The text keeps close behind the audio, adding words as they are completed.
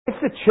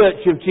the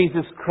Church of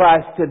Jesus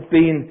Christ had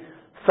been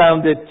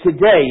founded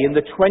today in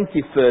the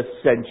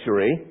 21st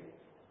century,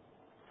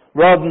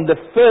 rather than the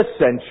 1st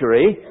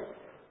century,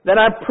 then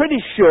I'm pretty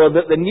sure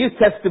that the New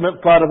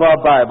Testament part of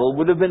our Bible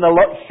would have been a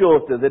lot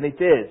shorter than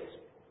it is.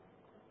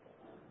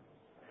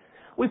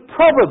 We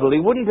probably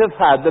wouldn't have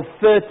had the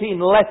 13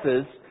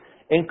 letters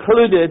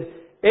included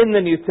in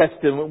the New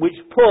Testament which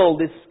Paul,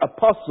 this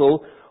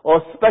apostle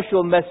or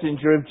special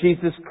messenger of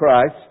Jesus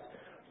Christ,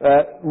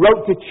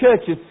 wrote to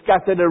churches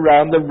scattered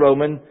around the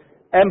Roman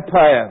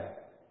Empire.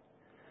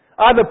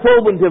 Either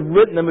Paul wouldn't have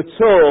written them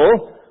at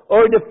all,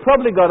 or he'd have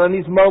probably got on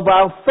his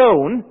mobile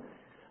phone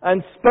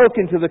and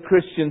spoken to the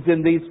Christians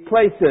in these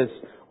places.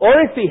 Or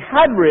if he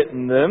had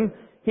written them,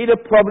 he'd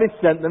have probably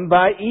sent them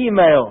by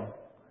email.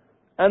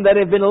 And they'd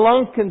have been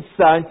long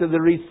consigned to the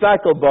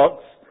recycle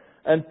box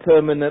and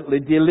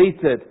permanently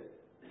deleted.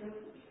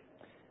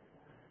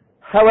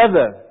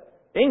 However,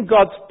 in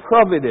God's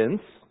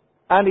providence,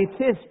 and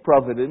it is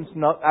providence,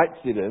 not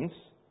accidents,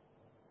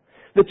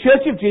 the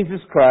Church of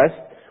Jesus Christ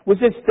was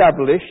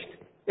established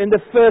in the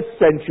 1st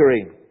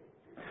century,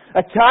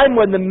 a time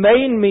when the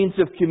main means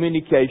of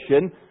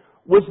communication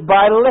was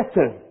by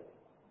letter.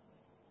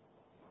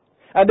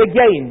 And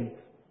again,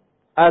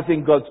 as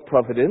in God's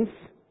providence,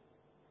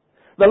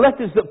 the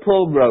letters that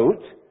Paul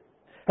wrote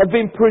have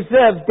been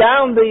preserved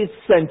down these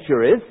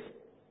centuries,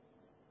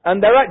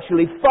 and they're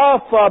actually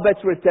far, far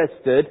better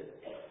attested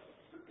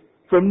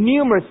from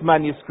numerous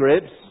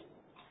manuscripts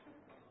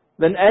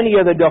than any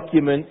other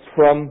documents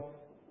from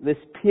this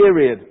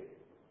period.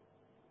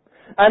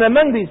 And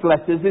among these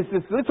letters is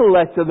this little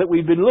letter that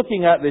we've been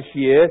looking at this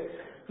year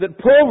that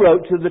Paul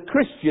wrote to the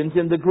Christians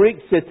in the Greek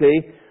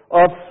city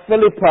of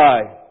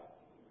Philippi.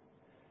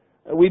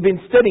 We've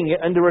been studying it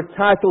under a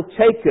title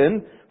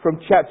taken from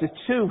chapter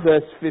 2,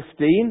 verse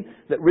 15,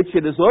 that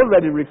Richard has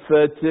already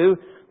referred to,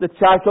 the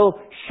title,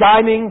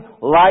 Shining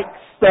Like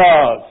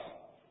Stars.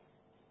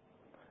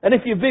 And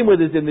if you've been with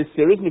us in this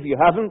series, and if you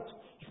haven't,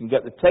 you can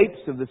get the tapes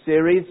of the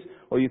series,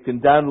 or you can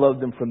download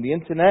them from the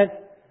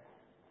internet.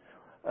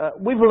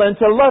 We've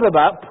learnt a lot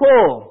about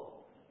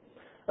Paul.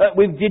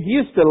 We've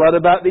deduced a lot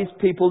about these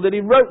people that he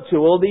wrote to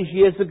all these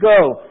years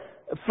ago.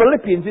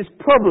 Philippians is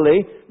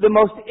probably the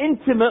most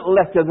intimate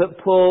letter that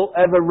Paul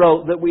ever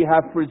wrote that we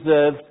have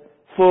preserved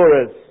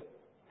for us.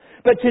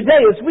 But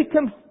today, as we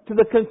come to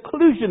the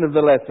conclusion of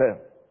the letter,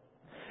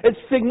 it's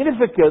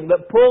significant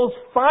that Paul's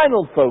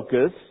final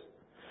focus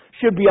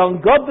should be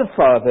on God the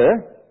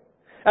Father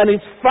and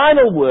his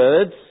final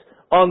words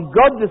on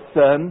God the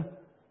Son,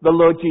 the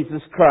Lord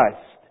Jesus Christ.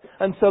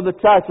 And so the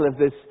title of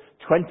this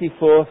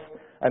 24th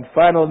and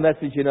final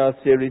message in our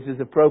series is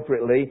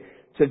appropriately,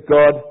 To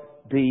God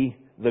Be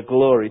the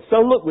Glory. So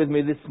look with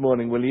me this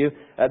morning, will you,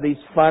 at these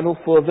final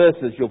 4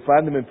 verses. You'll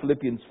find them in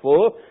Philippians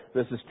 4,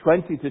 verses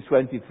 20 to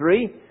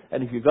 23.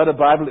 And if you've got a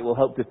Bible, it will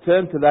help to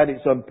turn to that.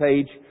 It's on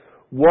page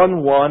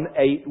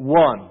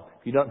 1181.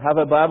 If you don't have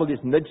a Bible,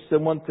 just nudge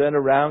someone, turn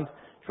around,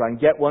 try and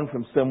get one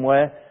from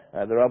somewhere.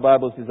 There are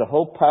Bibles. There's a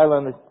whole pile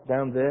on it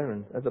down there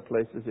and other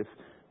places if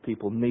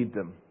people need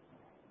them.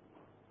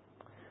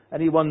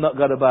 Anyone not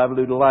got a Bible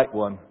who'd like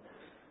one?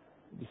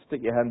 Just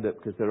stick your hand up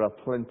because there are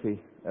plenty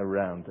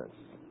around us.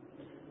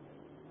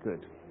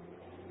 Good.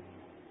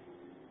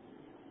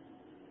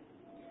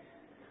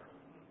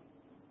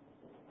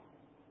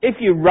 If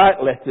you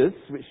write letters,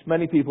 which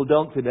many people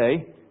don't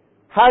today,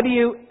 how do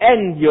you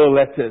end your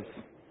letters?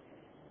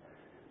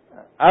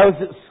 I was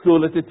at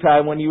school at a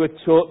time when you were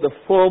taught the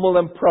formal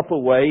and proper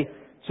way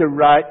to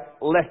write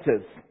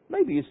letters.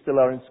 Maybe you still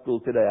are in school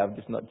today. I've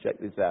just not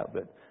checked this out,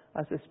 but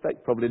I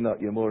suspect probably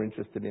not. You're more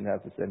interested in how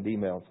to send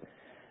emails.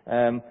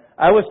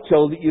 I was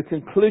told that you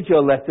conclude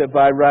your letter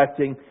by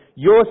writing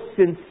yours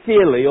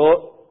sincerely,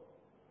 or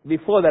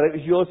before that it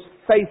was yours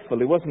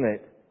faithfully, wasn't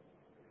it?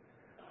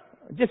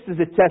 Just as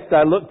a test,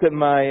 I looked at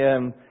my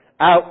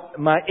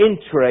in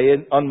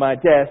tray on my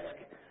desk,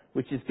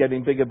 which is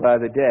getting bigger by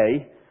the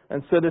day,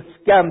 and sort of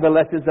scanned the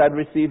letters I'd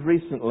received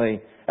recently.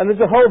 And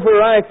there's a whole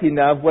variety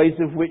now of ways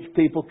of which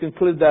people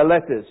conclude their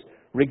letters.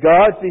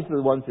 Regards, these are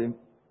the ones,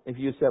 if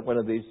you sent one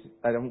of these,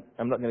 I'm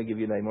not going to give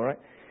you a name, all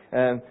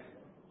right?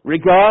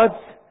 Regards,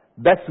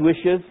 best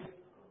wishes,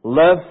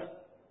 love,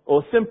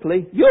 or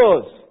simply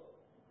yours.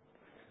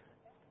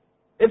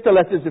 If the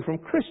letters are from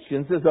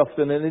Christians, there's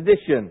often an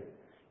addition.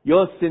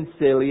 Yours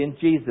sincerely in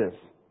Jesus.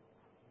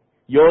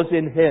 Yours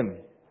in Him.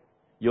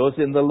 Yours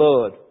in the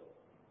Lord.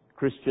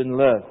 Christian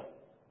love.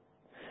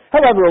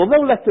 However,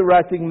 although letter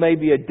writing may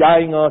be a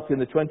dying art in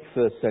the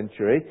 21st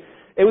century,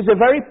 it was a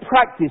very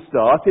practiced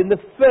art in the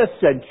 1st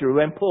century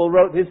when Paul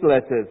wrote his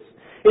letters.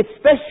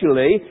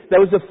 Especially, there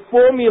was a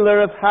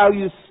formula of how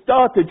you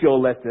started your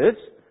letters,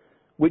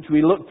 which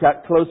we looked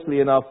at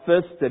closely in our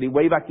first study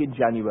way back in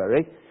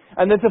January.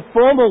 And there's a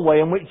formal way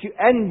in which you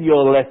end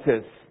your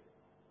letters.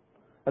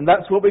 And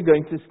that's what we're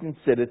going to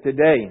consider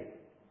today.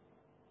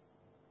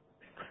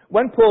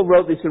 When Paul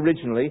wrote this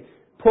originally,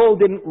 Paul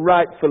didn't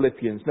write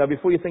Philippians. Now,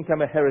 before you think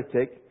I'm a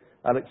heretic,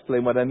 I'll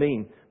explain what I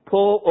mean.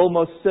 Paul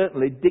almost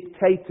certainly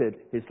dictated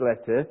his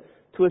letter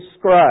to a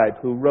scribe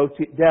who wrote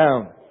it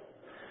down.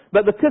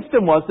 But the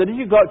custom was that as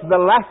you got to the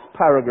last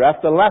paragraph,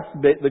 the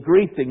last bit, the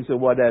greetings or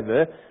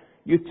whatever,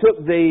 you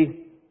took the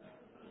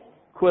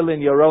quill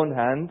in your own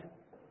hand,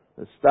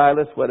 the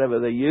stylus, whatever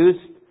they used,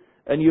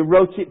 and you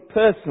wrote it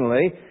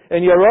personally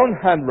in your own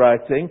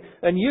handwriting,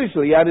 and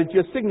usually added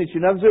your signature.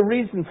 Now there's a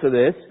reason for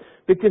this,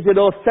 because it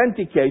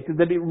authenticated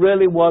that it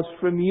really was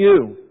from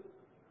you.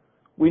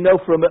 We know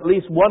from at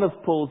least one of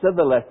Paul's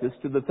other letters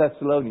to the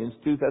Thessalonians,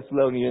 2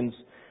 Thessalonians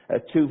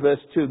 2 verse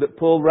 2, that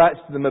Paul writes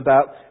to them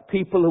about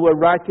people who were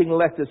writing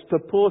letters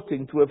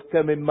purporting to have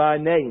come in my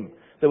name.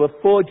 There were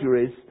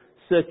forgeries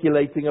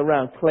circulating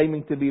around,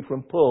 claiming to be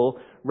from Paul,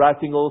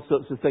 writing all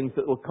sorts of things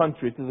that were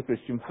contrary to the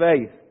Christian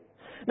faith.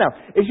 Now,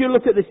 as you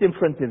look at this in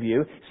front of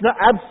you, it's not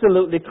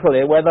absolutely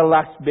clear where the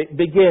last bit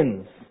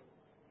begins.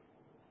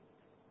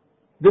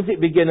 Does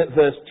it begin at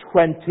verse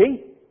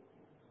 20?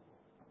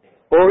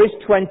 Or is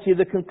 20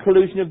 the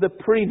conclusion of the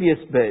previous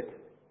bit,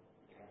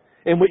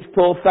 in which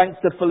Paul thanks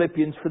the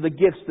Philippians for the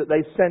gifts that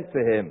they sent to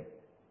him?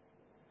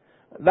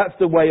 That's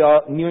the way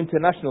our New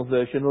International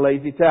Version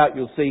lays it out.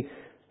 You'll see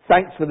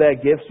thanks for their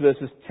gifts,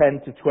 verses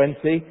 10 to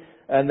 20,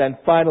 and then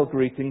final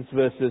greetings,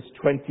 verses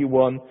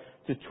 21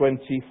 to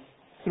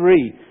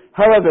 23.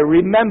 However,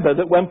 remember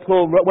that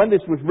when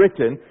this was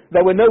written,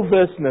 there were no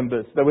verse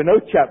numbers, there were no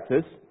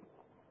chapters.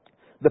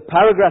 The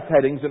paragraph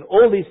headings and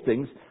all these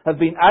things have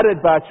been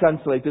added by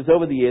translators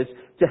over the years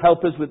to help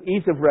us with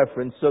ease of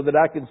reference, so that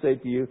I can say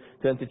to you,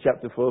 turn to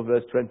chapter 4,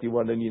 verse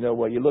 21, and you know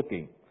where you're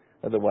looking.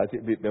 Otherwise it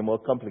would be a bit more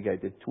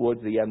complicated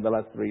towards the end, the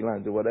last 3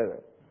 lines or whatever.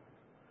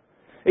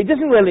 It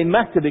doesn't really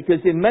matter,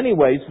 because in many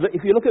ways,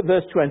 if you look at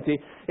verse 20,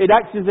 it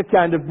acts as a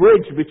kind of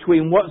bridge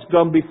between what's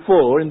gone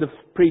before in the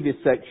previous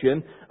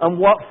section and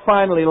what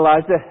finally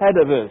lies ahead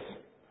of us,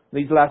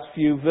 these last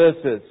few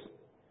verses.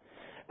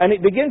 And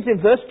it begins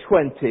in verse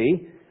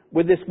 20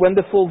 with this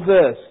wonderful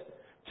verse.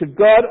 To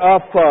God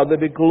our Father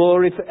be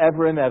glory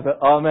forever and ever.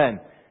 Amen.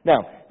 Now,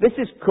 this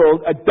is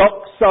called a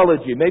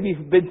doxology. Maybe if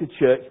you've been to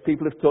church,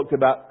 people have talked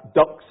about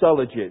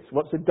doxologies.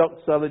 What's a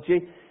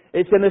doxology?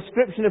 It's an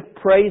ascription of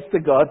praise to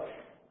God.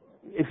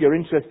 If you're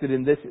interested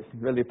in this, it's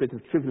really a bit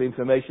of trivial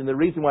information. The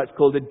reason why it's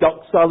called a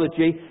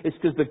doxology is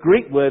because the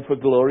Greek word for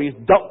glory is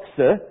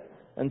doxa,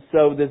 and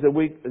so there's a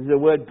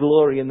word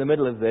glory in the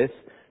middle of this.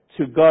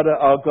 To God,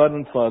 our God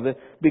and Father,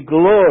 be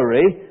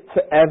glory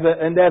forever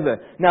and ever.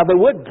 Now, the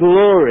word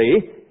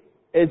glory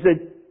is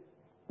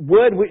a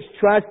word which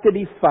tries to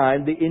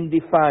define the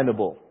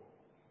indefinable.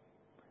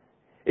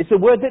 It's a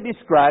word that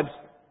describes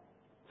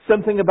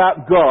something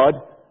about God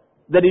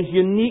that is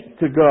unique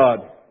to God.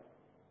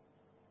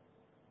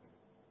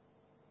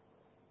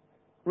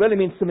 It really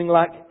means something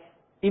like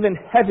even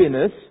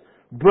heaviness,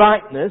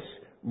 brightness,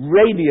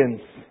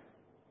 radiance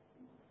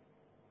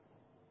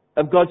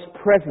of God's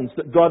presence,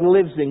 that God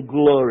lives in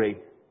glory,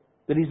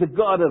 that He's a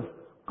God of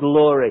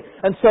glory.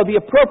 And so the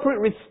appropriate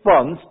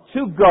response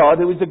to God,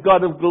 who is a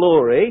God of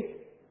glory,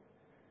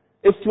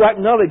 is to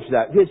acknowledge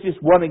that. Here's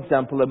just one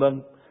example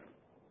among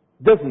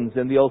dozens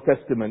in the Old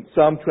Testament.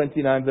 Psalm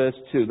 29 verse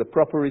 2, the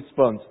proper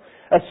response.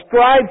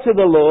 Ascribe to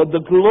the Lord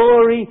the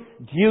glory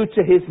due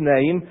to His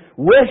name.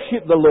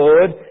 Worship the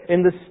Lord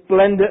in the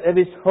splendor of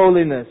His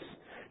holiness.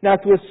 Now,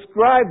 to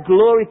ascribe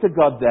glory to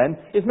God then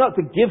is not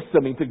to give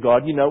something to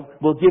God.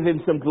 We'll give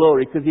Him some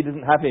glory because He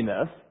doesn't have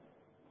enough.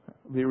 It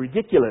would be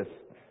ridiculous.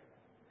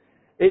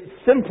 It's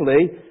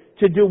simply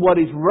to do what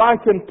is right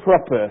and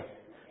proper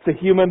for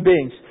human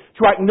beings.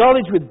 To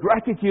acknowledge with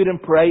gratitude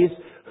and praise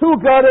who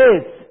God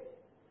is,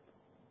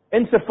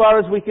 insofar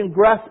as we can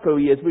grasp who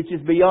He is, which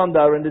is beyond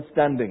our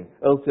understanding,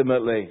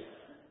 ultimately.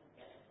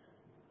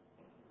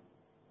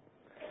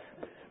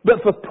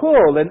 But for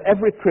Paul and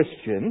every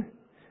Christian,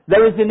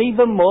 there is an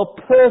even more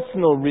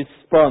personal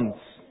response.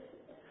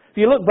 If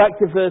you look back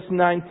to verse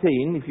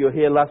 19, if you were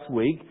here last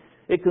week,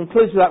 it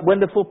concludes with that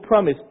wonderful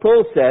promise.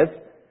 Paul says,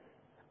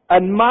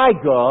 and my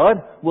God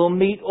will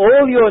meet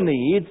all your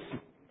needs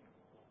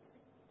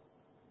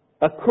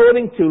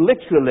according to,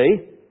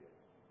 literally,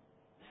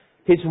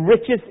 His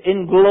riches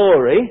in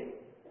glory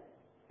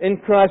in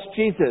Christ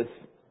Jesus.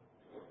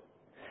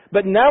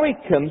 But now he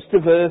comes to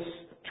verse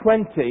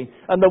 20,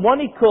 and the one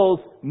he calls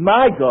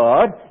my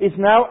God is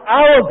now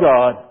our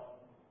God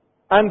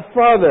and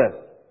Father.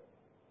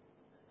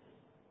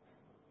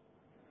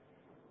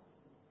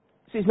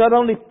 So it's not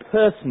only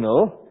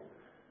personal,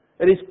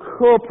 it is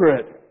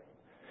corporate.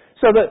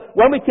 So that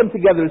when we come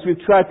together, as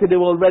we've tried to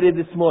do already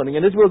this morning,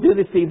 and as we'll do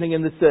this evening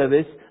in the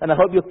service, and I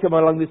hope you'll come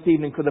along this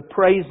evening for the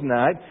praise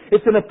night,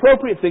 it's an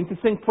appropriate thing to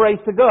sing praise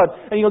to God.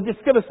 And you'll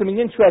discover something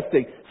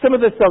interesting. Some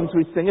of the songs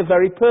we sing are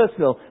very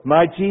personal.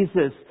 My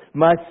Jesus,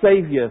 my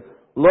Saviour,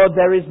 Lord,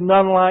 there is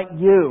none like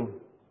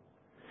you.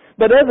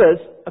 But others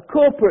are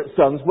corporate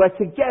songs where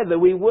together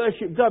we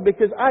worship God,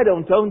 because I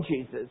don't own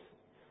Jesus.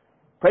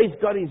 Praise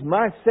God, He's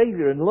my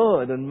Saviour and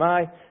Lord, and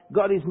my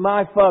God is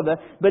my Father,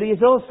 but He is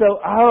also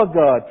our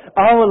God,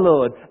 our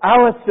Lord,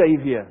 our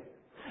Saviour.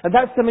 And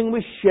that's something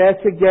we share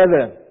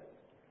together.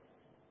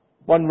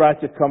 One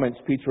writer comments,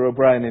 Peter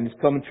O'Brien, in his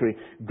commentary,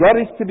 God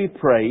is to be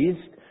praised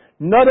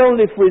not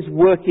only for his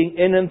working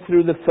in and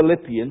through the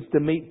Philippians to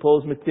meet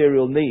Paul's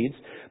material needs,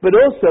 but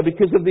also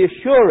because of the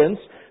assurance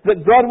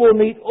that God will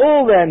meet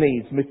all their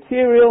needs,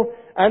 material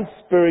and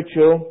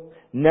spiritual,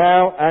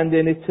 now and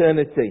in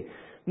eternity.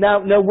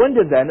 Now, no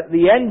wonder then, at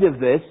the end of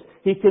this,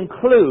 he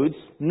concludes,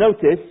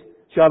 notice,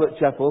 Charlotte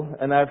Chapel,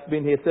 and I've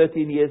been here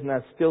 13 years and I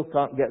still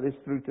can't get this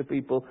through to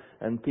people,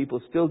 and people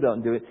still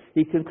don't do it.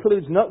 He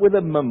concludes not with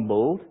a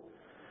mumbled,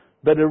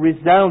 but a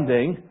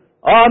resounding,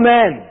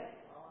 Amen.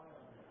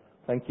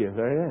 Thank you.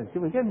 Very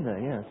good. We're getting there,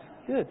 yes.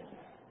 Good.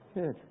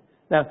 Good.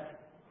 Now,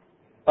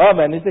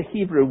 Amen is a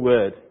Hebrew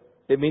word.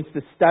 It means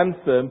to stand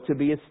firm, to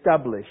be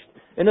established.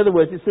 In other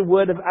words, it's a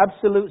word of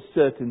absolute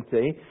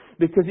certainty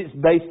because it's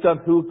based on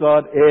who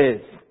God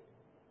is.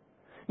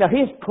 Now,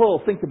 here's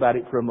Paul. Think about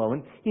it for a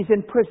moment. He's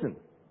in prison.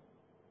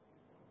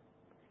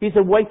 He's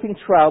awaiting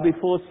trial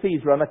before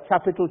Caesar on a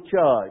capital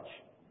charge.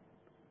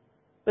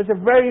 There's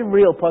a very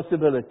real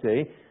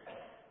possibility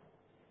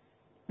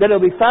that he'll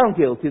be found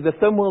guilty, the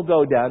thumb will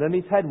go down, and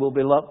his head will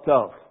be lopped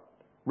off.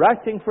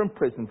 Writing from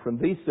prison from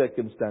these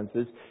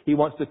circumstances, he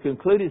wants to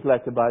conclude his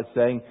letter by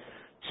saying,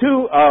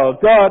 "To our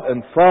God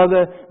and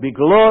Father be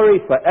glory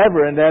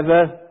forever and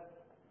ever.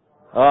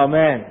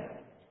 Amen."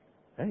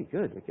 Very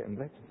good. We're getting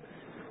better.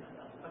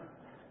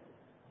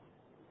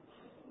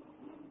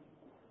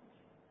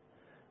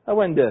 I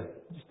wonder,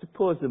 just to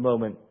pause a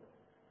moment,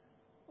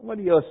 what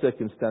are your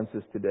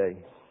circumstances today?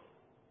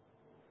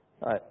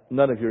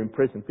 None of you are in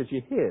prison because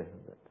you're here.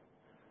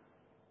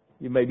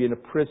 You may be in a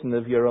prison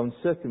of your own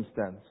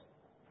circumstance.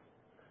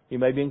 You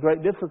may be in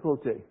great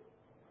difficulty.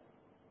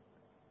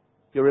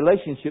 Your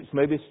relationships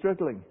may be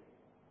struggling.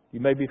 You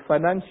may be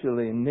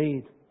financially in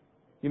need.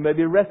 You may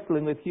be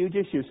wrestling with huge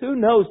issues. Who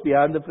knows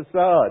behind the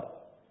facade?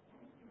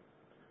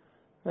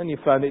 And you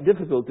find it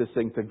difficult to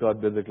sing to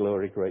God be the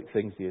glory, great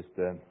things He has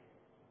done.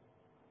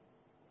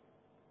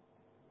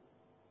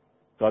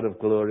 God of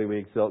glory, we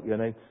exalt your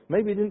name.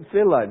 Maybe you didn't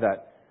feel like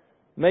that.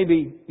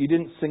 Maybe you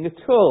didn't sing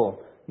at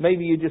all.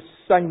 Maybe you just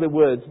sang the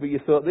words, but you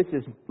thought, this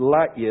is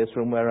light years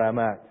from where I'm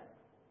at.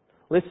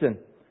 Listen,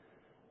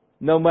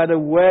 no matter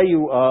where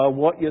you are,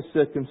 what your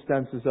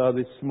circumstances are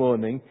this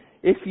morning,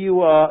 if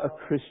you are a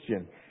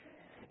Christian,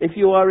 if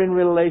you are in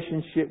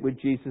relationship with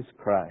Jesus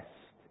Christ,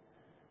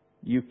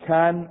 you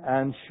can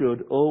and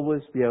should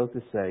always be able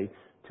to say,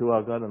 to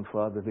our God and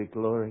Father be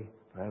glory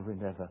forever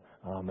and ever.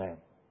 Amen.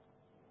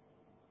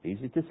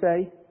 Easy to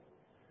say,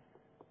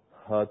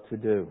 hard to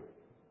do.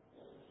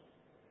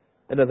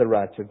 Another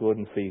writer,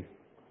 Gordon Fee,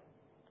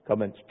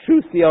 comments,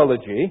 true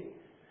theology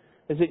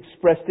is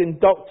expressed in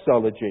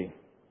doxology.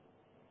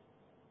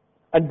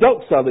 And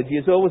doxology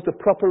is always the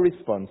proper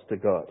response to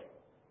God.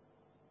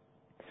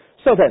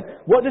 So then,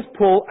 what does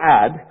Paul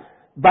add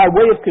by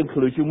way of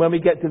conclusion when we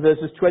get to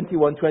verses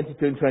 21,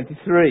 22 and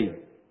 23?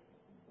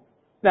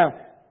 Now,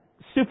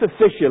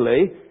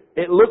 superficially,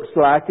 it looks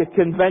like a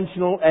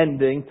conventional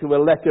ending to a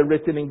letter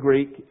written in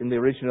Greek in the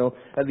original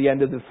at the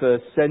end of the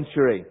first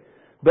century.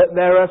 But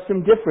there are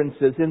some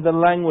differences in the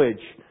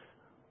language.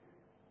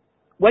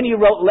 When you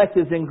wrote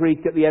letters in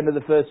Greek at the end of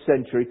the first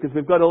century, because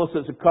we've got all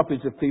sorts of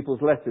copies of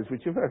people's letters,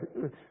 which are very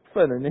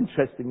fun and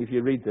interesting if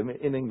you read them.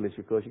 In English,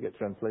 of course, you get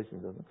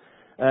translations of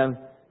them.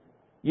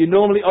 You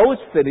normally always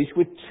finish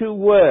with two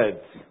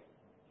words.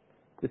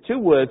 The two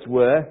words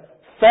were,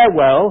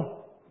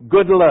 farewell,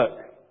 good luck.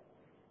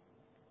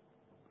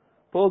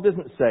 Paul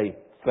doesn't say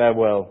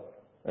farewell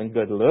and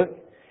good luck.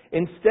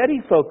 Instead, he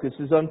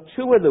focuses on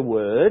two other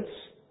words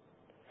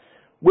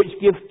which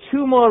give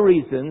two more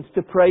reasons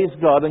to praise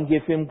God and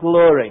give Him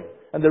glory.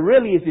 And they're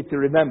really easy to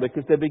remember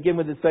because they begin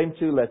with the same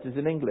two letters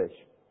in English.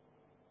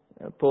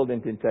 Paul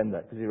didn't intend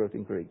that because he wrote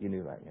in Greek. You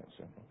knew that,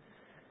 yes.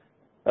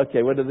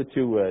 Okay, what are the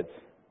two words?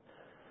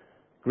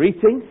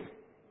 Greetings,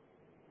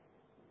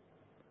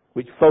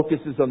 which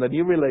focuses on the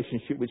new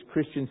relationship which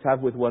Christians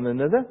have with one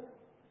another.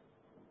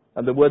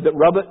 And the word that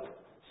Robert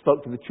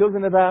spoke to the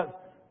children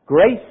about,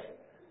 grace,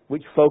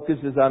 which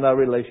focuses on our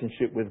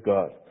relationship with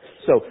God.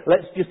 So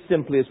let's just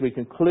simply, as we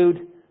conclude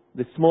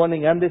this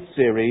morning and this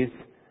series,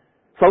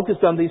 focus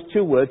on these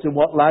two words and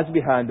what lies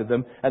behind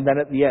them, and then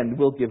at the end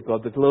we'll give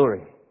God the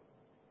glory,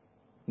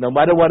 no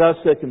matter what our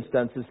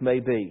circumstances may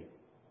be.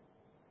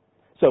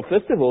 So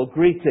first of all,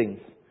 greetings.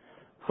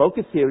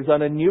 Focus here is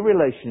on a new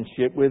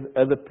relationship with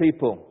other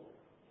people.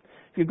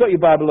 If you've got your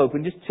Bible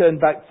open, just turn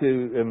back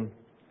to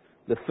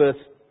the first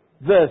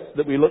verse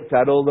that we looked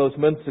at all those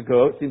months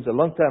ago. It seems a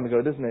long time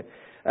ago, doesn't it?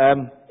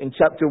 In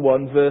chapter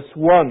 1, verse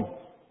 1.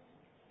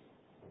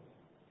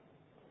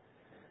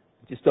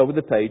 Just over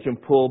the page,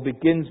 and Paul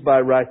begins by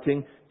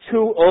writing, to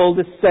all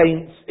the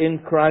saints in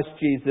Christ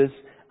Jesus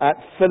at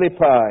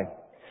Philippi.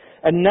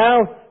 And now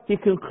he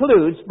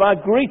concludes by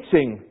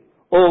greeting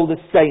all the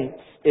saints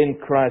in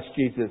Christ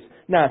Jesus.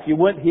 Now, if you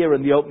weren't here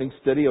in the opening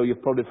study, or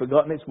you've probably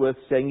forgotten, it's worth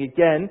saying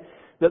again,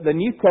 that the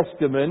New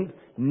Testament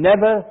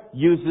never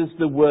uses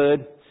the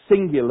word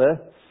singular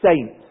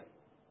saint.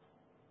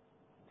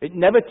 It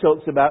never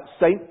talks about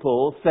St.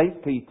 Paul,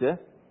 St. Peter,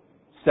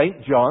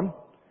 St. John.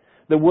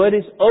 The word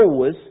is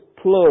always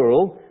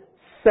plural,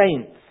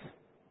 saints.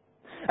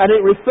 And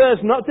it refers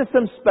not to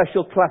some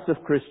special class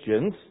of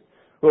Christians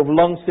who have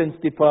long since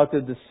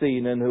departed the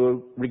scene and who are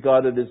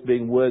regarded as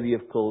being worthy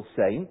of call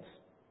saints.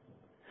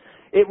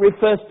 It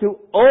refers to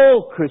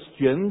all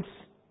Christians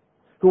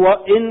who are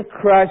in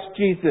Christ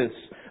Jesus.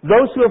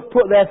 Those who have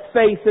put their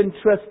faith and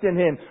trust in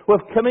Him, who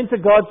have come into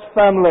God's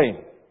family.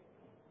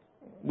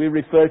 We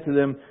refer to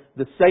them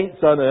the saints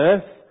on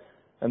earth,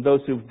 and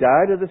those who've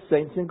died are the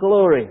saints in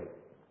glory.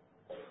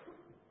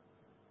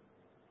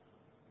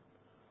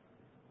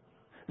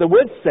 The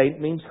word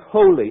saint means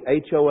holy,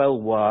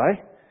 H-O-L-Y,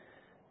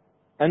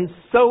 and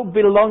so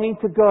belonging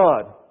to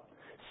God,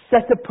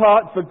 set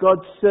apart for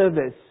God's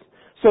service,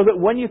 so that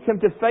when you come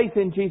to faith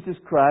in Jesus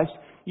Christ,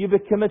 you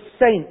become a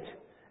saint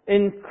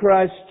in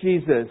Christ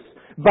Jesus,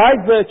 by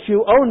virtue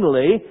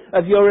only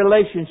of your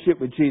relationship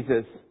with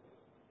Jesus.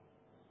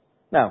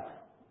 Now,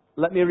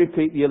 let me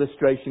repeat the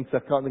illustration,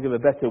 because I can't think of a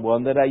better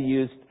one, that I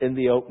used in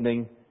the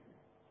opening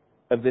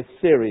of this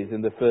series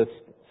in the first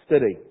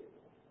study.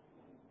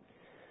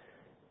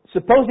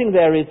 Supposing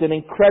there is an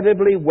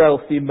incredibly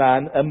wealthy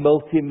man, a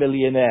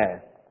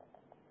multi-millionaire.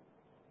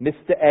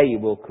 Mr. A,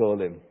 we'll call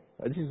him.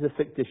 This is a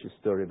fictitious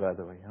story, by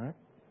the way. All right?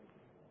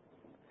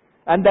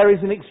 And there is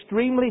an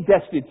extremely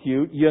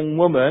destitute young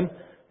woman,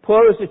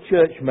 poor as a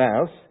church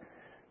mouse,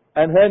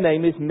 and her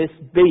name is Miss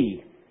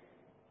B.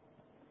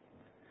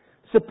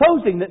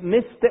 Supposing that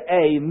Mr.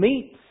 A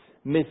meets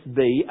Miss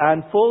B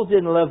and falls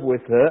in love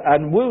with her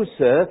and woos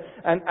her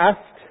and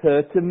asks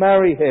her to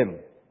marry him.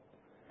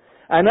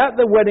 And at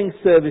the wedding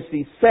service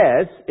he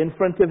says, in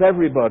front of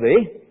everybody,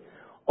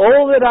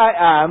 "All that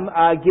I am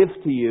I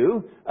give to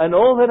you, and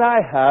all that I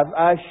have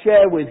I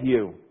share with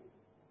you."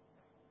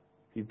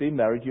 If you've been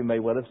married, you may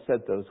well have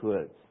said those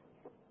words.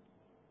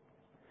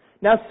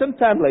 Now,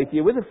 sometime later,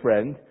 you're with a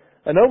friend,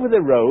 and over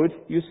the road,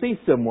 you see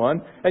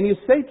someone, and you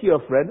say to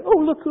your friend, "Oh,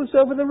 look who's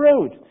over the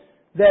road.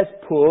 There's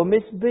poor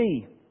Miss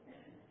B."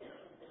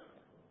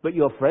 But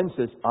your friend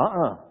says,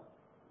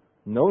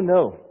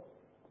 No.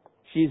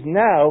 She's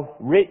now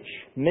rich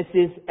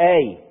Mrs.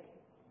 A.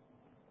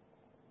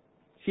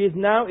 She is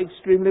now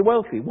extremely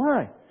wealthy.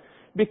 Why?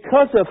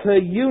 Because of her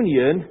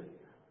union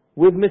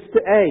with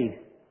Mr. A.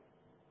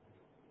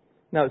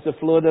 Now, it's a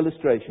flawed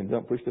illustration.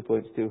 Don't push the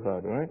points too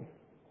hard, all right?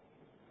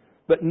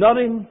 But not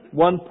in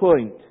one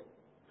point.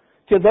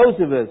 To those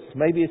of us,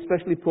 maybe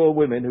especially poor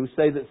women, who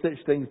say that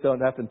such things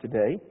don't happen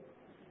today,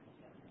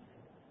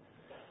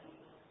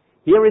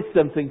 here is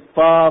something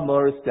far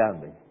more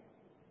astounding.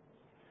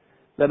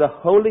 That a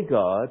holy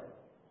God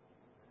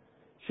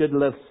should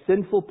love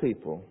sinful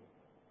people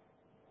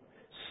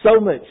so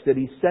much that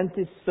He sent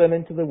His Son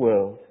into the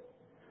world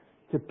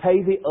to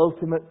pay the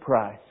ultimate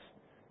price,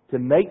 to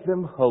make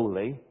them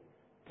holy,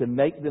 to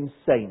make them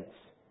saints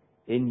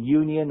in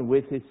union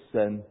with His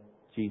Son,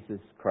 Jesus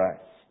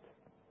Christ.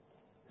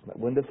 Isn't that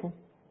wonderful?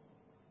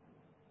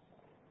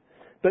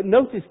 But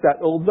notice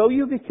that although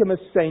you become a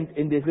saint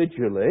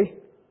individually,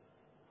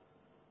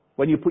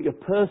 when you put your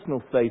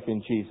personal faith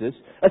in Jesus,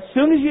 as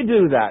soon as you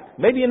do that,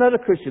 maybe you're not a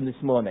Christian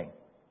this morning,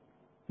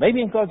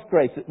 maybe in God's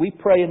grace, that we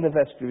pray in the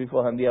vestry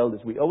beforehand, the elders,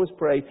 we always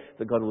pray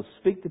that God will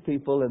speak to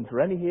people, and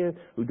for any here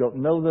who don't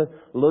know the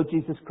Lord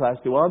Jesus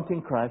Christ, who aren't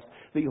in Christ,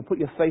 that you'll put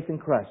your faith in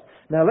Christ.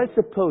 Now let's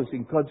suppose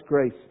in God's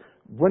grace,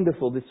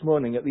 wonderful this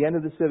morning, at the end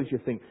of the service you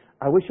think,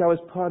 "I wish I was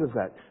part of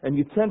that." And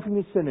you turn from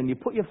your sin and you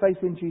put your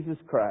faith in Jesus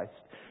Christ.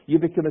 You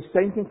become a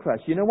saint in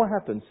Christ. You know what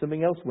happens?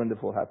 Something else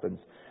wonderful happens.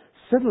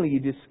 Suddenly you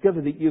discover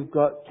that you've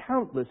got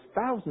countless,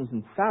 thousands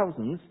and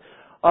thousands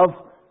of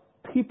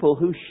people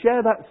who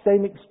share that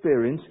same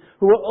experience,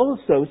 who are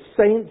also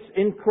saints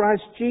in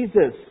Christ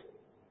Jesus.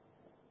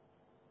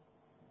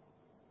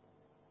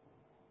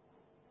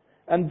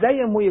 And they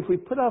and we, if we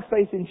put our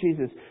faith in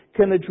Jesus,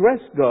 can address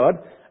God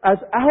as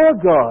our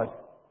God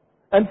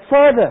and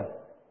Father.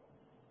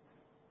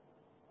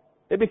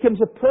 It becomes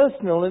a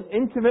personal and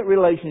intimate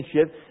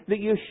relationship that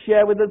you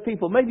share with other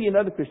people. Maybe you're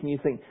another Christian, you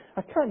think,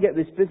 "I can't get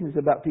this business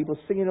about people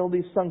singing all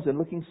these songs and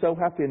looking so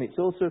happy, and it's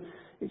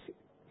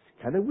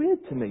kind of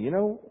weird to me, you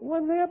know,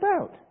 what are they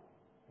about?"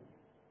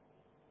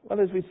 Well,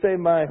 as we say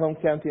in my home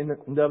county in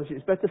Derbyshire,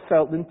 it's better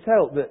felt than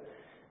told, that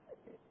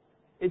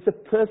it's a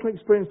personal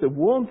experience. The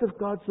warmth of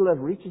God's love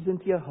reaches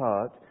into your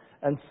heart,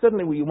 and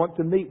suddenly when you want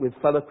to meet with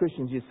fellow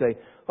Christians, you say,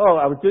 "Oh,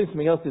 I was doing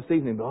something else this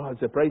evening, but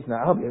it's a praise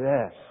night, I'll be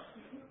there."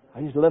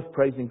 I just love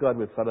praising God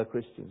with fellow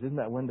Christians. Isn't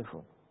that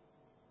wonderful?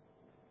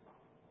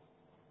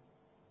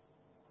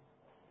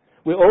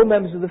 We're all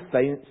members of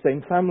the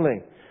same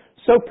family.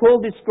 So Paul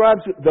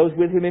describes those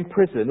with him in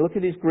prison. Look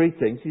at his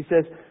greetings. He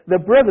says, "The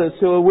brothers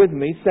who are with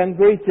me send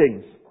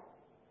greetings."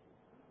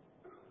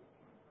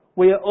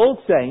 We are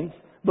all saints,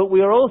 but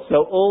we are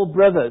also all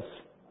brothers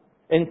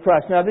in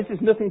Christ. Now, this has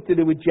nothing to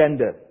do with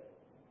gender.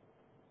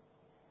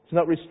 It's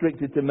not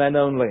restricted to men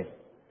only.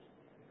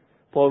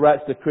 Paul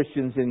writes to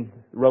Christians in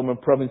Roman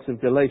province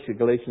of Galatia,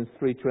 Galatians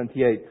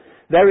 3:28.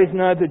 "There is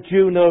neither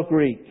Jew nor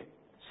Greek,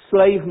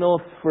 slave nor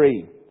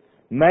free,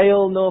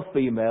 male nor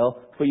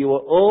female, for you are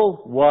all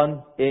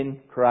one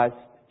in Christ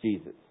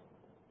Jesus."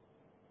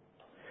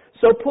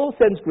 So Paul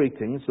sends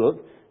greetings,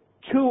 look,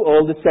 to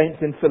all the saints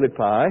in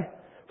Philippi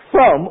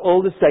from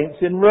all the saints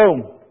in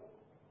Rome.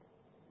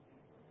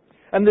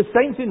 And the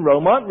saints in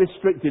Rome aren't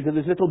restricted to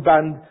this little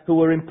band who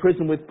were in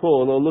prison with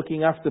Paul or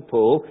looking after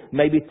Paul,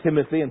 maybe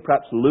Timothy and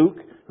perhaps Luke,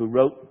 who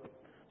wrote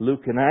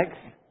Luke and Acts.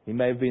 He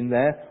may have been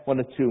there, one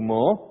or two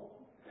more.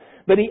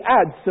 But he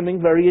adds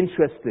something very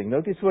interesting.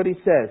 Notice what he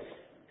says.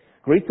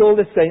 Greet all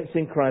the saints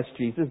in Christ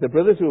Jesus. The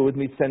brothers who are with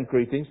me send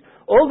greetings.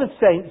 All the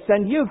saints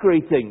send you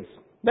greetings.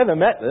 Never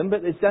met them,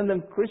 but they send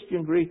them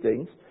Christian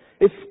greetings,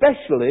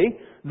 especially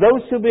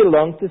those who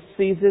belong to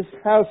Caesar's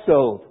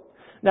household.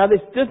 Now,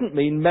 this doesn't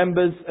mean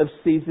members of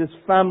Caesar's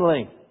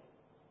family.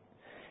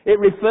 It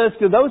refers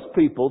to those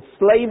people,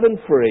 slave and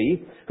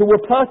free, who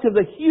were part of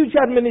the huge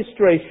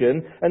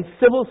administration and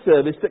civil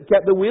service that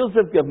kept the wheels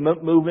of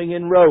government moving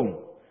in Rome,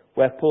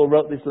 where Paul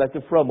wrote this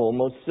letter from,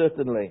 almost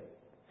certainly.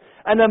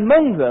 And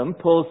among them,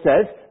 Paul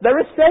says, there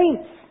are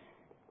saints.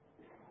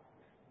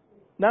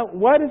 Now,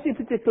 why does he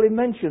particularly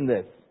mention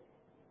this?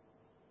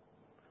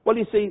 Well,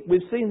 you see,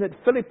 we've seen that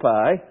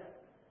Philippi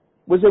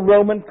was a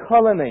Roman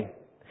colony.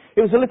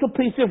 It was a little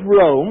piece of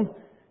Rome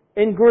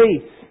in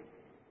Greece.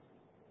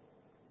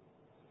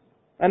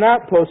 An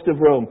outpost of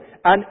Rome.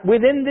 And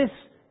within this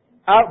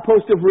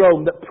outpost of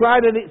Rome that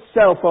prided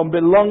itself on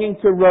belonging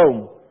to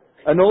Rome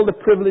and all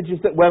the privileges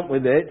that went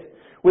with it,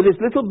 with this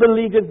little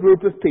beleaguered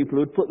group of people who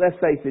had put their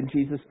faith in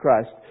Jesus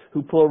Christ,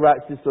 who Paul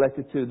writes this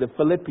letter to, the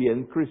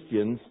Philippian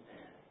Christians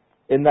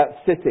in that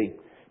city.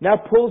 Now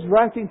Paul's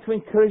writing to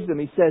encourage them.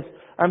 He says,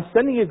 I'm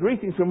sending you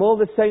greetings from all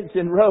the saints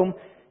in Rome,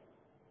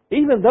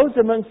 even those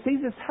among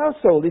Caesar's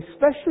household,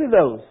 especially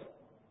those.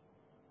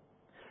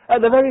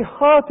 At the very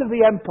heart of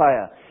the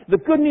empire, the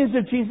good news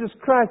of Jesus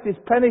Christ is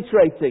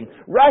penetrating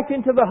right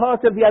into the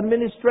heart of the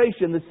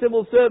administration, the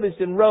civil service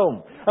in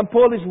Rome. And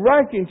Paul is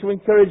writing to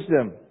encourage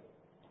them.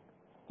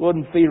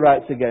 Gordon Fee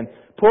writes again,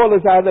 Paul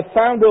has either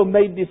found or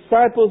made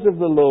disciples of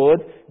the Lord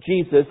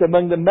Jesus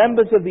among the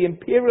members of the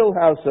imperial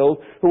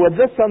household who are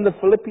thus on the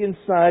Philippian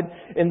side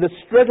in the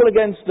struggle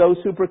against those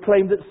who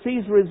proclaim that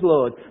Caesar is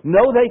Lord.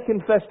 No, they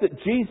confess that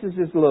Jesus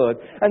is Lord.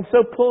 And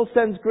so Paul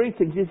sends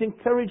greetings. He's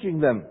encouraging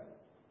them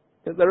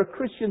that there are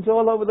Christians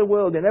all over the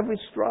world in every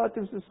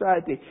strata of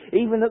society,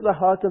 even at the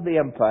heart of the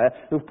empire,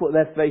 who've put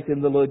their faith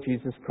in the Lord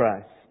Jesus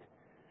Christ.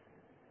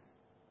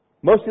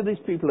 Most of these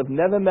people have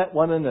never met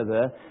one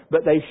another,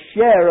 but they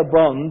share a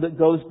bond that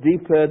goes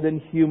deeper than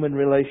human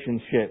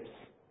relationships.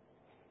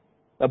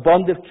 A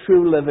bond of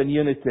true love and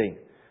unity.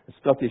 A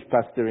Scottish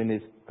pastor in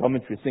his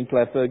commentary,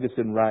 Sinclair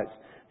Ferguson, writes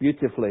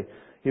beautifully.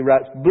 He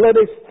writes, blood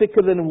is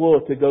thicker than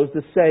water, goes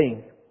the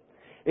saying.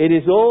 It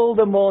is all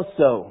the more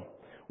so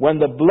when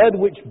the blood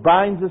which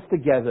binds us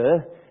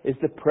together is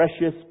the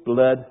precious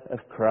blood of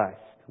Christ.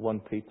 1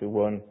 Peter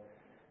 1,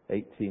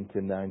 18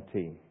 to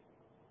 19.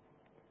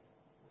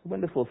 It's a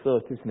wonderful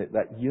thought, isn't it?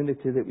 That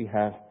unity that we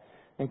have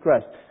in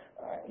Christ.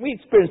 We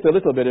experienced a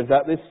little bit of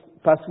that this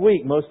past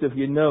week. Most of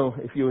you know,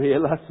 if you were here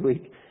last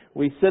week,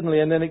 we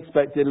suddenly and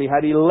unexpectedly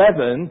had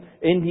 11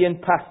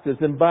 Indian pastors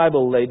and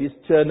Bible ladies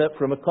turn up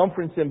from a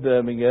conference in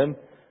Birmingham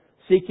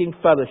seeking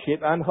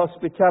fellowship and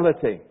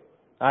hospitality.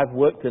 I've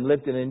worked and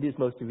lived in India, as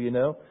most of you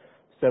know,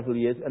 several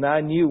years, and I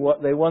knew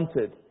what they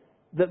wanted,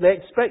 that they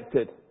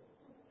expected.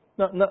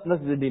 Not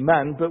as a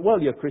demand, but,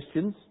 well, you're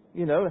Christians,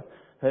 you know.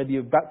 Heard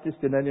you Baptist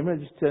in Edinburgh,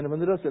 just turn them on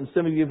the doorstep. And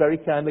some of you very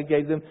kindly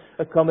gave them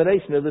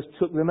accommodation, others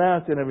took them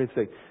out and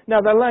everything.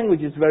 Now, their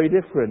language is very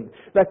different.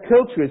 Their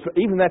culture is,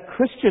 even their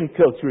Christian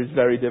culture is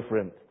very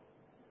different.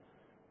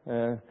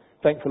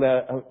 Thankfully,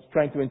 I was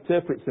trying to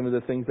interpret some of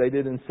the things they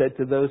did and said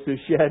to those who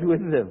shared with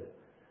them.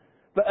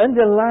 But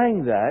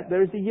underlying that,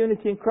 there is a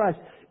unity in Christ.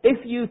 If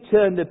you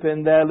turned up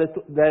in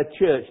their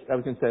church, I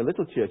was going to say a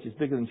little church, it's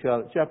bigger than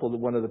Charlotte Chapel,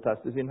 one of the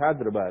pastors in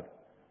Hyderabad,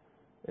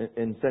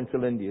 in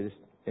central India,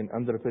 in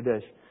Andhra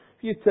Pradesh.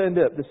 If you turned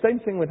up, the same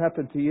thing would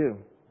happen to you.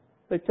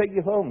 They'd take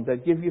you home,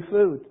 they'd give you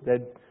food,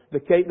 they'd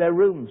vacate their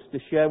rooms to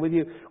share with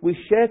you. We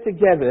share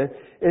together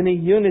in a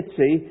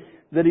unity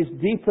that is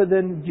deeper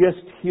than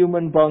just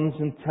human bonds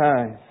and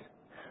ties.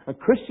 And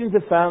Christians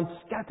are found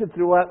scattered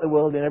throughout the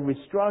world in every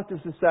strata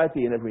of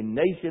society, in every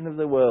nation of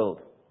the world.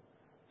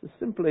 It's a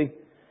simply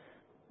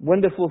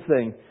wonderful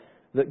thing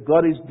that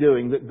God is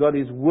doing, that God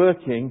is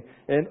working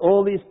in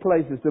all these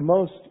places, the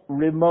most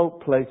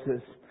remote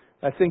places.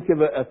 I think of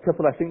a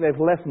couple, I think they've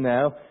left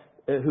now,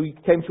 who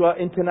came to our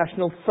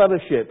international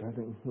fellowship. I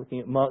think looking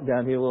at Mark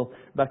down here will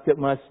back up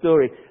my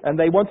story. And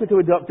they wanted to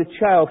adopt a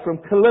child from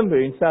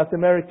Colombia in South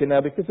America.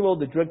 Now, because of all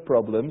the drug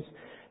problems,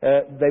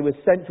 they were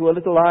sent to a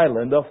little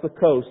island off the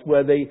coast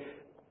where the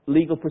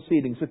legal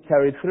proceedings were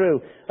carried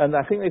through. And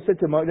I think they said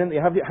to Mark, didn't they,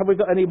 have we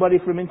got anybody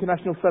from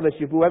International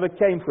Fellowship, whoever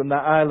came from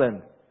that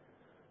island?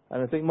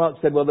 And I think Mark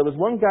said, well, there was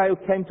one guy who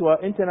came to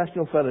our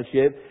International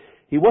Fellowship.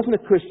 He wasn't a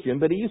Christian,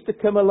 but he used to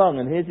come along,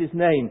 and here's his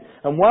name.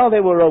 And while they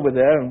were over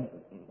there,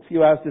 a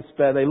few hours to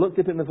spare, they looked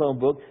up in the phone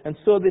book and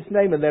saw this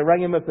name, and they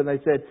rang him up and they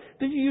said,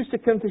 did you used to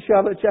come to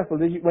Charlotte Chapel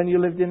when you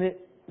lived in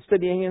it,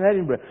 studying in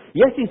Edinburgh?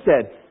 Yes, he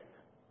said.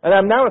 And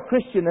I'm now a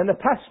Christian and a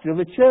pastor of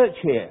a church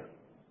here.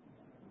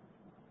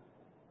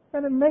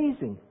 Isn't that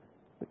amazing?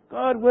 But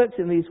God works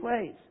in these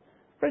ways.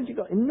 Friends, you've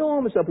got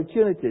enormous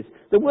opportunities.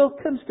 The world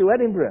comes to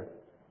Edinburgh.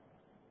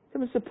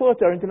 Come and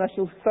support our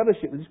international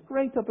fellowship. There's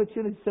great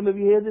opportunities. Some of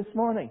you here this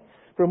morning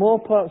from all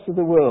parts of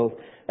the world.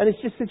 And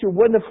it's just such a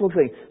wonderful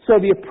thing. So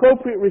the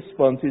appropriate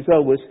response is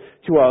always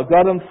to our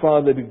God and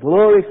Father be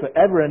glory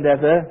forever and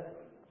ever.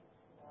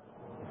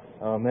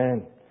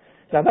 Amen.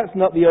 Now that's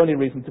not the only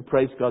reason to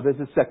praise God. There's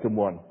a second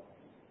one.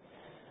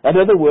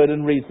 Another word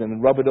and reason,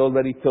 and Robert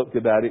already talked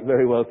about it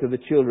very well to the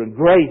children.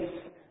 Grace,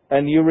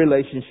 a new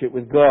relationship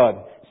with God.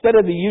 Instead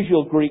of the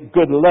usual Greek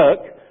good luck,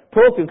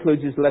 Paul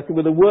concludes his letter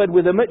with a word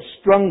with a much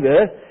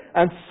stronger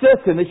and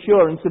certain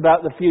assurance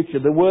about the future.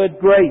 The word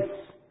grace.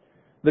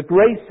 The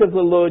grace of the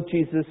Lord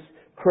Jesus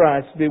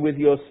Christ be with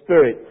your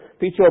spirit.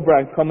 Peter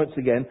O'Brien comments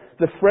again.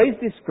 The phrase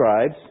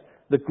describes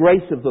the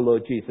grace of the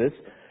Lord Jesus,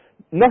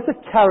 not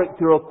a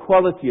character or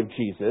quality of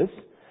Jesus,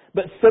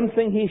 but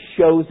something he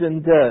shows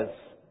and does.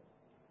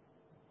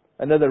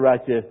 Another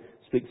writer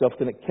speaks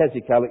often at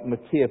Keswick, Alec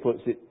McKeer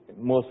puts it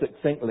more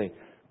succinctly.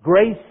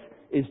 Grace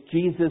is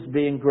Jesus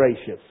being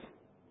gracious.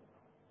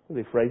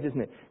 Lovely phrase,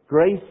 isn't it?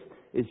 Grace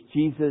is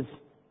Jesus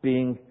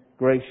being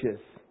gracious.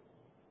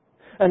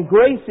 And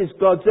grace is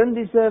God's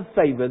undeserved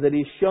favour that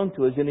He's shown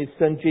to us in His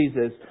Son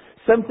Jesus,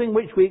 something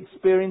which we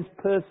experience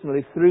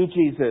personally through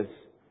Jesus.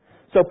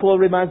 So Paul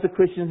reminds the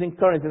Christians in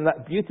Corinth in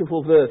that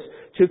beautiful verse,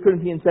 2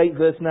 Corinthians 8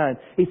 verse 9.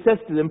 He says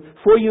to them,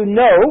 for you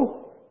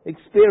know,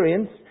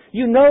 experience,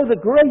 you know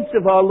the grace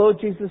of our Lord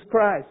Jesus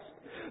Christ,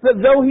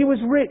 that though He was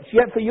rich,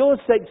 yet for your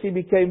sakes He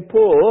became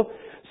poor,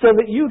 so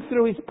that you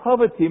through His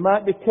poverty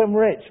might become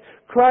rich.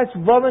 Christ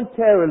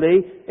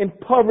voluntarily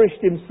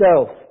impoverished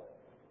Himself.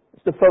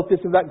 It's the focus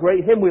of that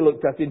great hymn we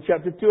looked at in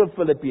chapter 2 of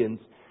Philippians.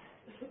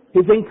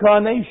 His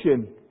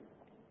incarnation,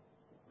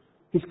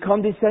 His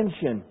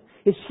condescension,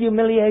 His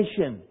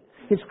humiliation,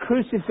 His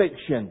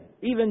crucifixion,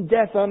 even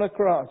death on a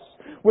cross,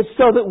 was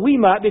so that we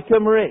might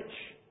become rich.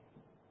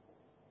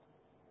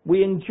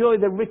 We enjoy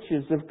the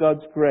riches of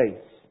God's grace.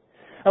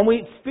 And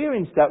we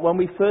experience that when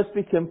we first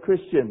become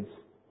Christians.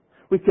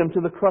 We come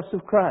to the cross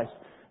of Christ.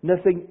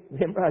 Nothing, the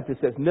hymn writer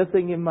says,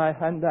 nothing in my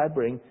hand I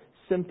bring,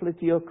 simply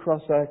to your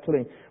cross I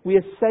cling. We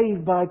are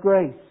saved by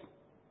grace.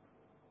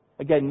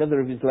 Again, another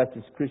of his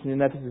letters, Christian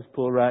in Ephesus,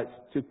 Paul writes,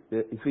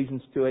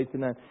 Ephesians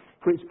 2:8-9,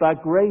 for it's by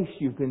grace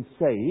you've been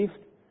saved,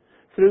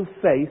 through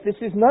faith. This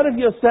is not of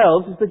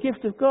yourselves, it's the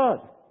gift of God.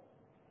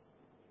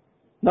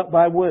 Not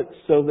by works,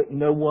 so that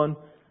no one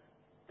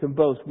can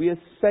boast. We are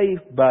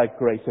saved by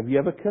grace. Have you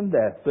ever come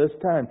there, first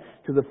time,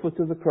 to the foot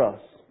of the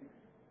cross?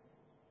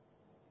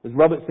 As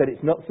Robert said,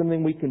 it's not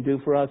something we can do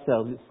for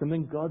ourselves. It's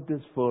something God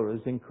does for us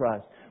in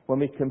Christ. When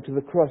we come to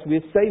the cross, we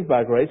are saved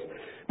by grace.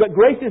 But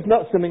grace is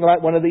not something like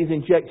one of these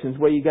injections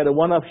where you get a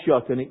one-off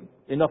shot and it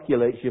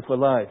inoculates you for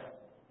life.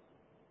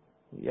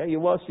 Yeah,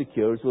 you are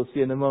secure, as we'll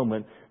see in a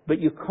moment. But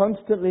you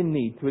constantly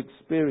need to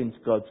experience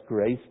God's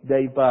grace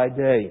day by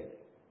day.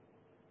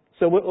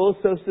 So we're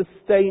also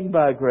sustained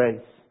by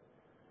grace.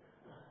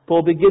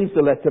 Paul begins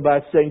the letter by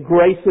saying,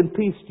 grace and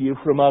peace to you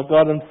from our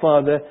God and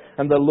Father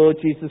and the Lord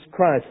Jesus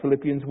Christ,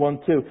 Philippians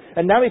 1:2.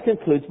 And now he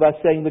concludes by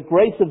saying, the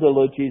grace of the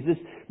Lord Jesus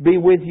be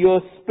with your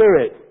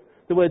spirit.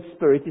 The word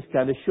spirit is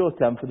kind of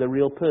shorthand for the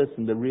real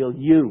person, the real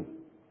you.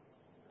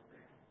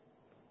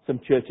 Some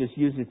churches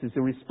use it as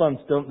a response,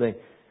 don't they?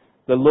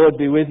 The Lord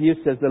be with you,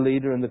 says the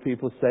leader, and the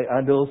people say,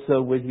 and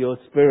also with your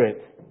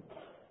spirit.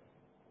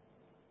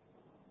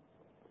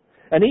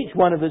 And each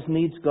one of us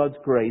needs God's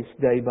grace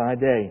day by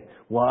day.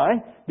 Why?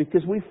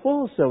 Because we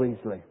fall so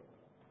easily.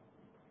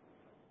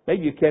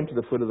 Maybe you came to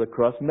the foot of the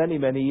cross many,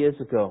 many years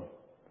ago.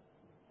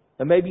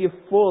 And maybe you've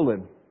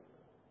fallen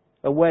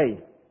away.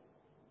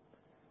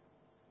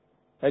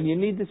 And you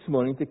need this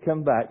morning to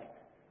come back.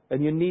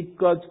 And you need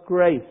God's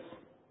grace.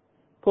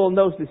 Paul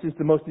knows this is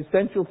the most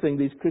essential thing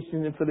these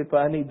Christians in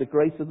Philippi need, the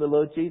grace of the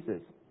Lord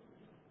Jesus.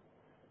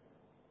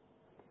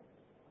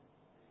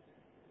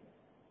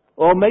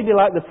 Or maybe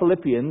like the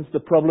Philippians,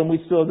 the problem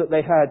we saw that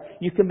they had,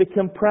 you can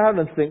become proud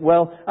and think,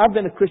 well, I've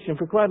been a Christian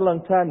for quite a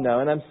long time now,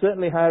 and I'm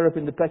certainly higher up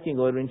in the pecking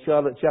order in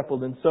Charlotte Chapel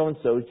than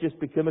so-and-so has just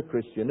become a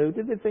Christian. Who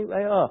did they think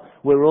they are?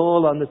 We're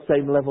all on the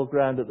same level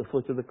ground at the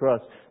foot of the cross.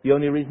 The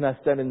only reason I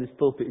stand in this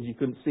pulpit is you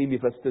couldn't see me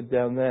if I stood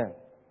down there.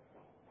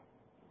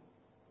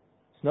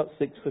 It's not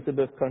 6 foot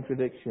above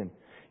contradiction.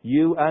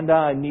 You and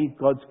I need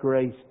God's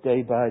grace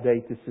day by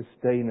day to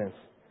sustain us.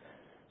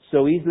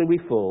 So easily we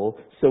fall,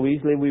 so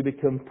easily we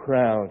become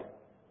proud.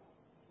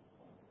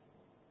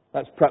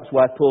 That's perhaps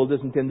why Paul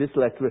doesn't, in this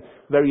letter,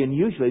 very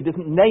unusually,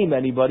 doesn't name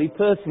anybody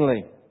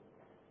personally.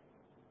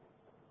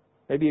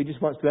 Maybe he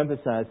just wants to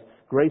emphasize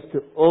grace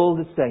to all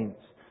the saints,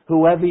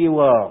 whoever you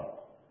are.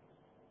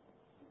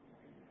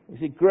 You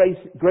see, grace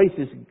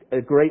is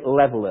a great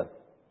leveler,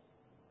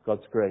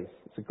 God's grace.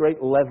 It's a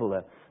great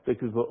leveler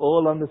because we're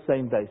all on the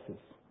same basis.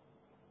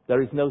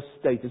 There is no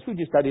status. We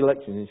just had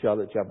elections in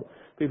Charlotte Chapel.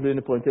 People who are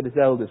appointed as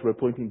elders were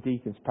appointing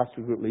deacons,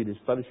 pastoral group leaders,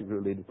 fellowship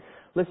group leaders.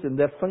 Listen,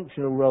 they're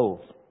functional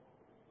roles.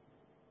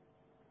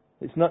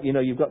 It's not,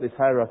 you've got this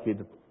hierarchy,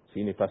 the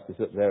senior pastors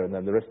up there, and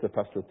then the rest of the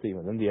pastoral team,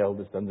 and then the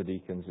elders, then the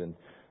deacons, and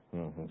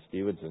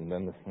Stewards and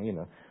then,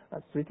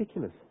 that's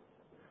ridiculous.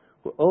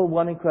 We're all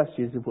one in Christ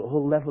Jesus. We're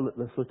all level at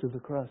the foot of the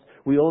cross.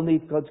 We all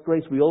need God's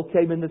grace. We all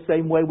came in the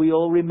same way. We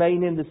all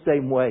remain in the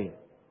same way.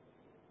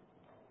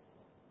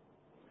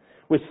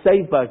 We're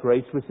saved by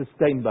grace. We're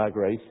sustained by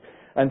grace.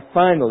 And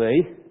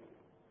finally,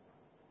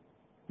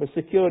 we're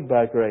secured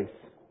by grace.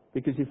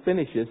 Because he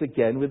finishes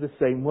again with the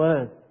same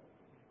word.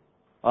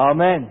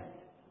 Amen.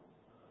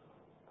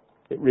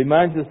 It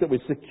reminds us that we're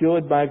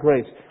secured by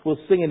grace. We'll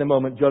sing in a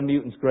moment John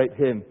Newton's great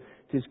hymn.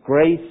 It is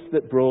grace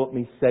that brought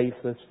me safe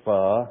thus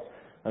far,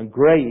 and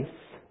grace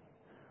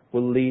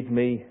will lead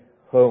me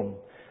home.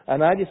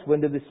 And I just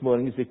wonder this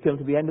morning, as we come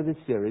to the end of this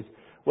series,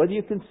 whether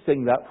you can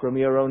sing that from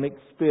your own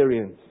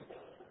experience.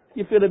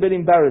 You feel a bit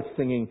embarrassed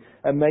singing,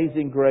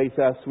 Amazing Grace,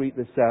 how sweet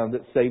the sound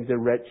that saved a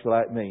wretch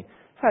like me.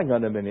 Hang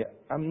on a minute,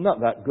 I'm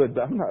not that good,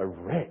 but I'm not a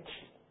wretch.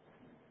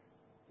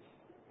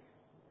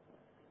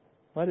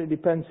 Well, it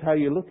depends how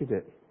you look at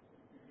it.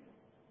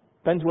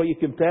 Depends what you're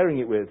comparing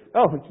it with.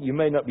 Oh, you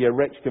may not be a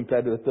wretch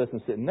compared to the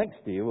person sitting next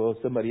to you or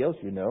somebody else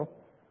you know.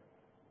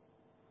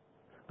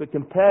 But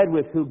compared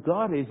with who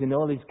God is in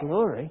all His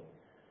glory,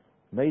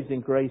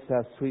 amazing grace,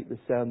 how sweet the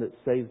sound that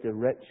saved a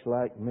wretch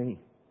like me.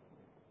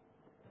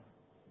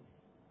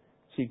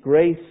 See,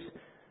 grace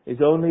is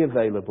only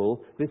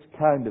available, this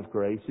kind of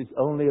grace is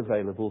only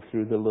available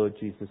through the Lord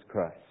Jesus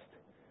Christ.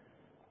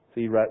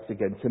 So he writes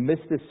again, to miss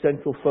this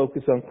central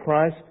focus on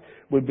Christ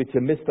would be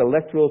to miss the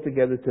letter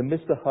altogether, to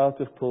miss the heart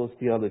of Paul's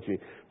theology.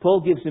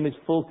 Paul gives him his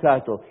full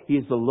title. He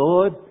is the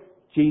Lord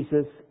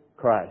Jesus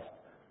Christ.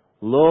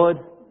 Lord,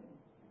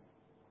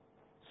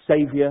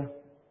 Saviour,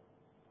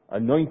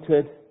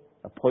 Anointed,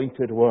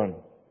 Appointed One.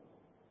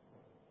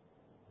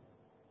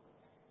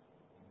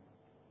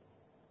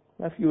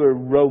 Now, if you were a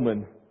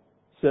Roman,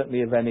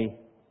 certainly of any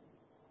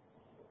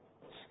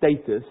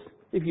status,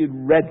 if you'd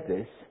read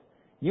this,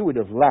 you would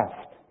have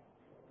laughed.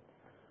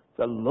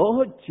 The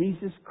Lord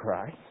Jesus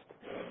Christ?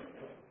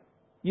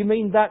 You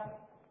mean that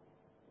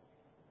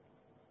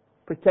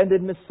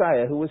pretended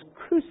Messiah who was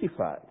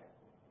crucified?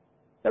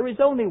 There is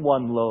only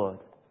one Lord.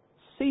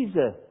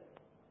 Caesar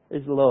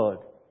is Lord.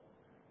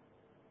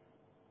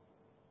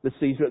 The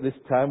Caesar at this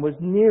time was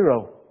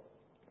Nero.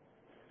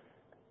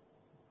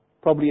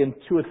 Probably in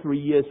 2 or 3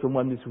 years from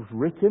when this was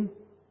written,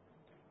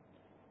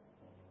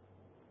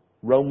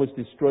 Rome was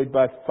destroyed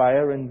by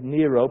fire, and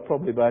Nero,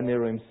 probably by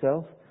Nero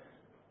himself,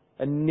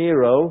 and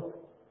Nero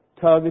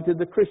targeted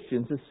the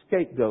Christians as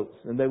scapegoats,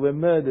 and they were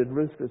murdered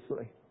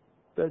ruthlessly,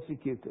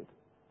 persecuted.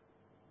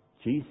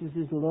 Jesus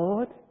is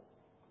Lord?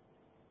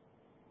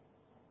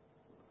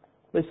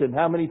 Listen,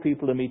 how many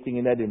people are meeting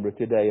in Edinburgh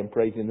today and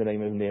praising the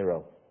name of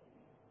Nero?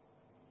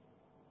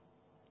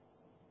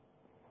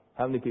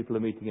 How many people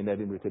are meeting in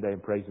Edinburgh today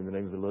and praising the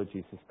name of the Lord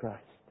Jesus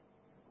Christ?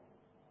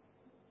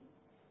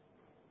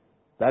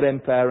 That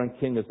empire and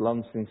king has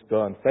long since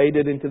gone,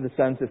 faded into the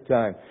sands of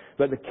time.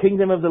 But the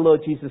kingdom of the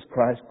Lord Jesus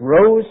Christ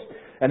grows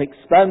and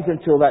expands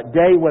until that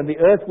day when the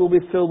earth will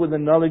be filled with the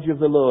knowledge of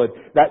the Lord.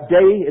 That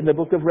day in the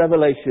book of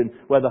Revelation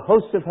where the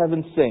hosts of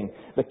heaven sing,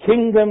 the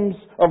kingdom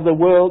of the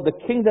world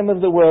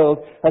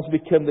has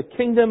become the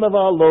kingdom of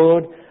our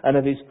Lord and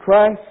of His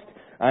Christ,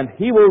 and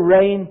He will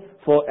reign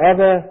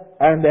forever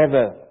and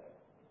ever.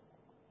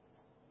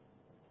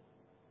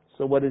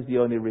 So what is the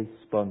only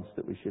response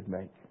that we should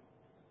make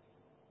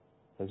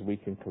as we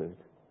conclude?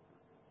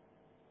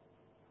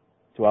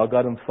 To our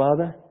God and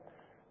Father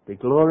be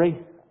glory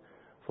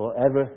forever